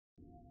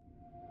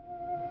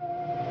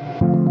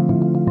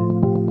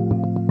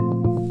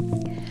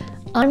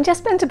I'm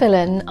Jasbinder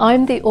Bilan.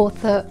 I'm the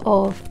author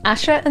of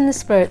Asher and the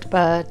Spirit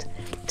Bird,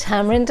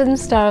 Tamarind and the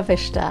Star of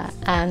Ishtar,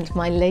 and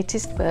my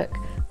latest book,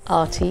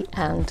 Artie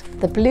and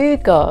the Blue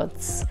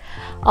Gods.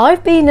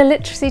 I've been a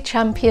literacy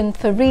champion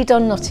for Read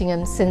On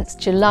Nottingham since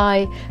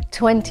July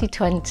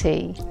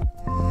 2020.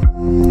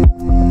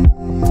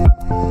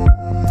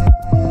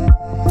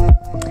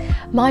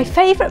 My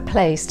favourite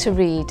place to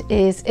read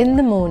is in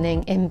the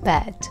morning in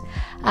bed,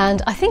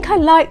 and I think I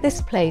like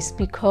this place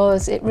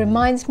because it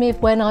reminds me of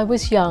when I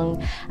was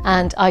young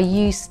and I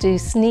used to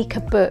sneak a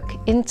book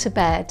into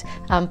bed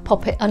and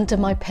pop it under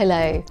my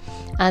pillow,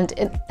 and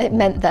it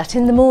meant that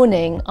in the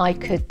morning I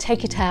could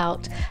take it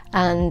out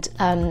and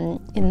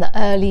in the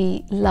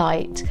early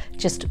light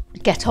just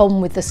get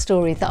on with the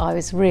story that I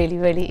was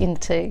really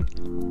into.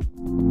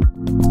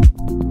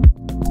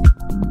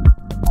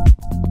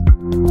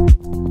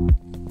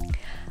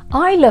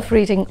 I love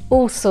reading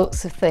all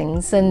sorts of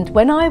things, and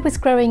when I was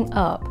growing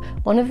up,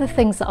 one of the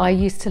things that I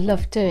used to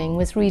love doing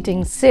was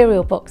reading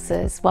cereal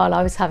boxes while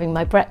I was having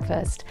my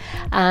breakfast,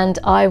 and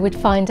I would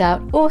find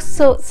out all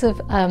sorts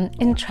of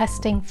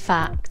interesting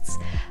facts.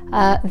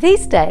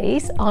 These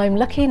days I'm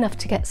lucky enough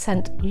to get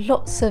sent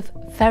lots of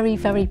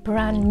very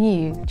brand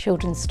new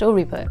children's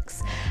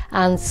storybooks,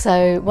 and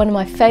so one of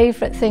my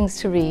favourite things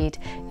to read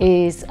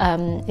is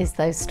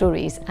those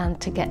stories and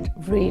to get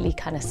really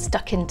kind of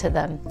stuck into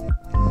them.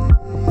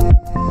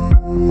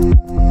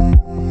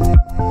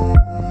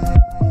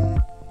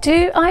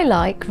 Do I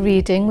like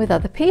reading with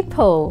other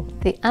people?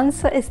 The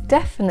answer is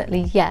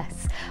definitely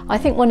yes. I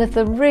think one of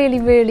the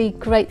really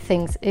great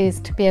things is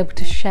to be able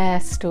to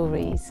share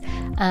stories,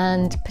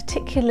 and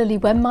particularly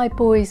when my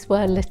boys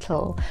were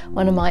little,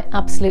 one of my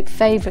absolute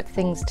favourite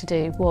things to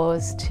do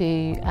was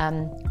to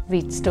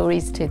read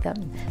stories to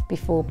them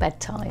before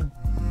bedtime.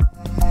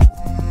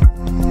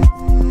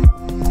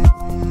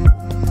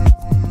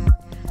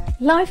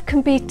 Life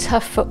can be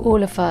tough for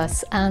all of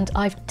us, and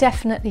I've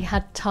definitely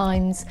had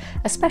times,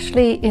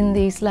 especially in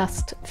these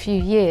last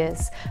few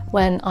years,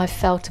 when I've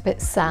felt a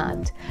bit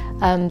sad.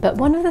 But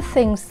one of the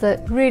things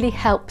that really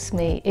helps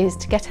me is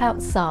to get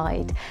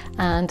outside,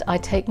 and I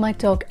take my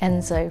dog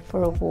Enzo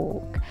for a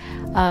walk.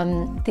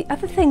 The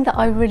other thing that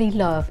I really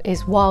love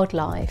is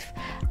wildlife,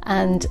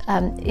 and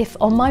if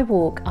on my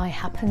walk I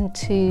happen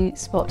to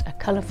spot a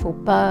colourful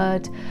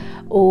bird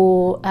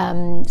or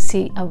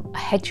see a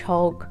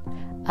hedgehog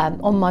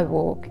on my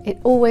walk, it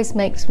always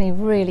makes me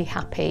really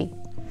happy.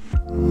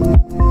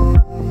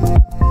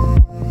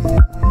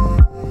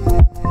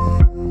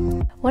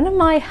 One of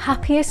my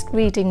happiest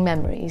reading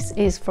memories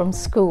is from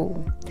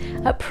school.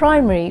 At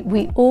primary,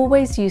 we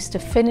always used to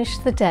finish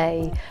the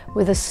day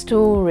with a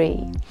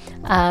story,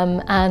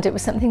 and it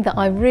was something that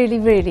I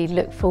really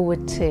look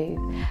forward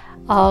to.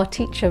 Our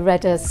teacher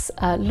read us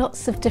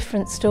lots of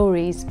different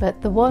stories,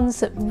 but the ones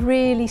that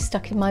really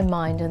stuck in my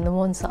mind and the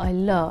ones that I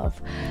love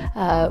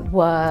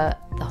were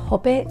The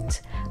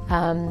Hobbit,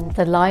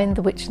 The Lion,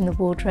 the Witch and the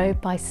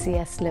Wardrobe by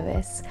C.S.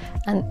 Lewis,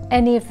 and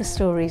any of the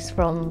stories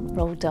from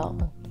Roald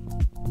Dahl.